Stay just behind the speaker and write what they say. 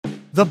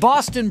The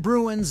Boston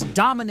Bruins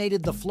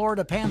dominated the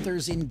Florida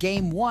Panthers in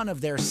Game 1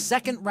 of their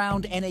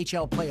second-round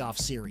NHL playoff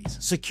series,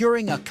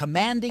 securing a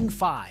commanding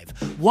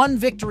 5-1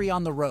 victory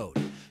on the road.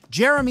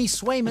 Jeremy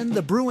Swayman,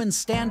 the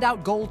Bruins'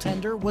 standout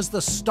goaltender, was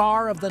the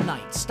star of the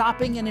night,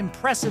 stopping an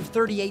impressive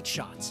 38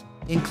 shots,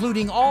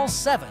 including all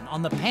 7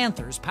 on the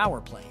Panthers' power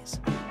plays.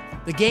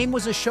 The game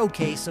was a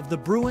showcase of the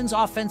Bruins'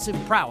 offensive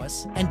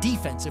prowess and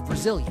defensive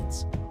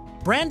resilience.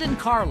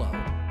 Carlo,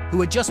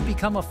 who had just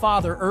become a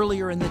father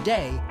earlier in the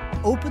day,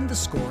 opened the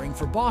scoring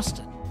for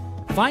Boston,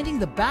 finding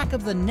the back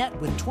of the net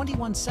with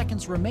 21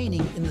 seconds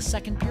remaining in the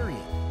second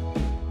period.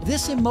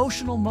 This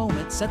emotional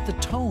moment set the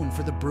tone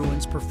for the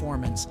Bruins'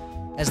 performance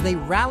as they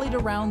rallied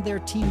around their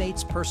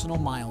teammates' personal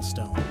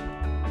milestone.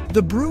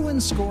 The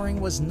Bruins'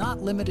 scoring was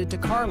not limited to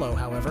Carlo,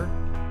 however.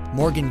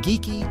 Morgan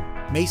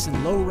Geekie, Mason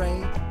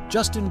Lohrei,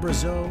 Justin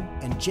Brazeau,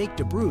 and Jake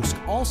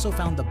DeBrusk also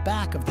found the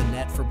back of the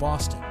net for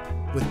Boston,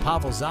 with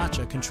Pavel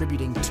Zacha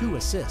contributing 2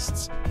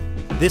 assists.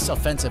 This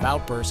offensive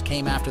outburst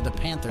came after the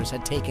Panthers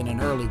had taken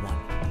an early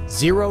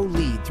 1-0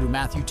 lead through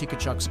Matthew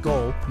Tkachuk's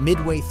goal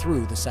midway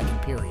through the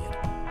second period.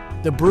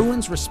 The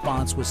Bruins'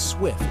 response was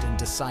swift and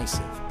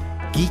decisive.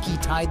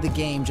 Geekie tied the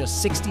game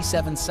just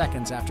 67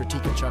 seconds after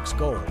Tkachuk's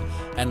goal,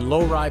 and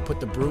Lohrei put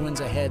the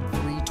Bruins ahead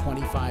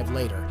 3:25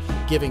 later,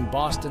 giving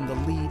Boston the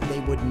lead they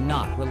would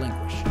not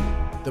relinquish.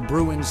 The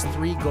Bruins'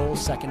 3-goal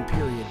second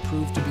period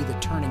proved to be the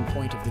turning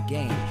point of the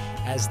game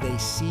as they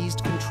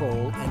seized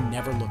control and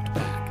never looked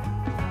back.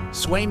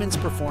 Swayman's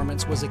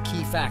performance was a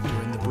key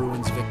factor in the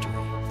Bruins' victory.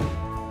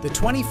 The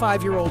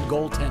 25-year-old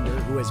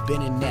goaltender, who has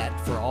been in net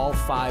for all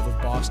 5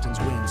 of Boston's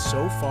wins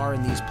so far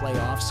in these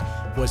playoffs,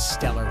 was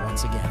stellar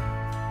once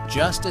again,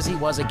 just as he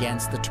was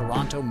against the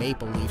Toronto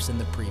Maple Leafs in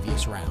the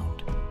previous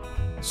round.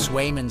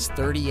 Swayman's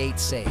 38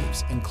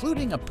 saves,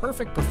 including a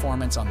perfect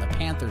performance on the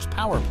Panthers'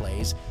 power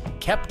plays,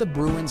 kept the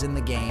Bruins in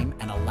the game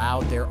and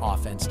allowed their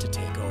offense to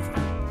take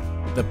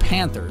over. The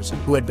Panthers,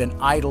 who had been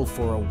idle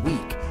for a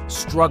week,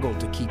 struggled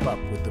to keep up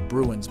with the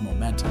Bruins'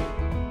 momentum.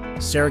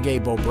 Sergei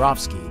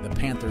Bobrovsky, the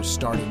Panthers'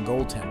 starting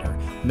goaltender,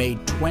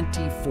 made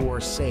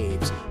 24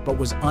 saves but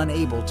was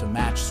unable to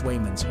match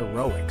Swayman's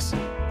heroics.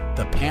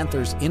 The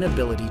Panthers'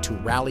 inability to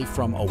rally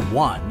from a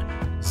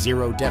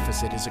 1-0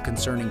 deficit is a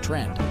concerning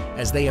trend,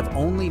 as they have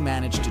only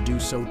managed to do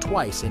so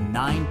twice in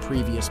 9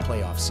 previous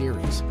playoff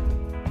series.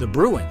 The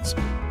Bruins,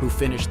 who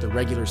finished the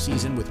regular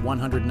season with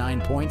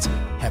 109 points,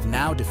 have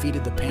now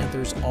defeated the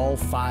Panthers all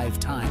 5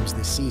 times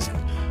this season.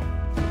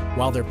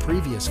 While their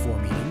previous 4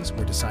 meetings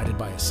were decided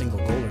by a single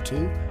goal or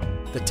 2,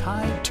 the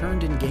tide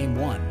turned in Game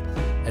 1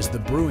 as the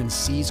Bruins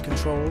seized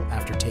control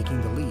after taking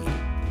the lead.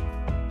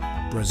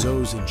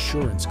 Brazeau's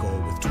insurance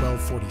goal with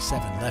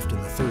 12:47 left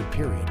in the third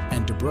period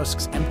and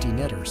DeBrusk's empty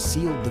netter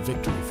sealed the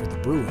victory for the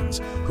Bruins,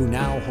 who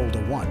now hold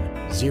a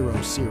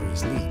 1-0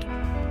 series lead.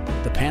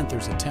 The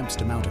Panthers' attempts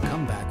to mount a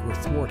comeback were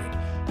thwarted,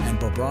 and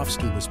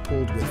Bobrovsky was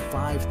pulled with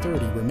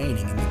 5:30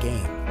 remaining in the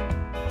game.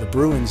 The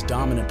Bruins'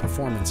 dominant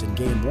performance in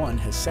Game 1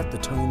 has set the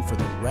tone for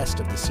the rest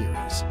of the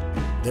series.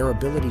 Their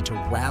ability to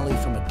rally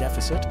from a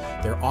deficit,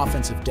 their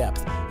offensive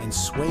depth, and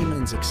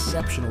Swayman's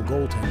exceptional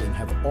goaltending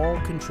have all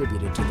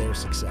contributed to their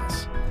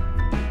success.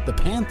 The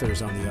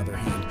Panthers, on the other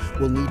hand,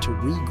 will need to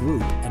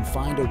regroup and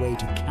find a way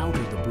to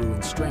counter the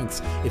Bruins'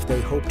 strengths if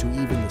they hope to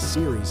even the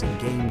series in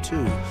Game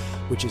 2,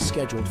 which is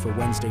scheduled for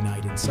Wednesday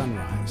night in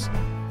Sunrise.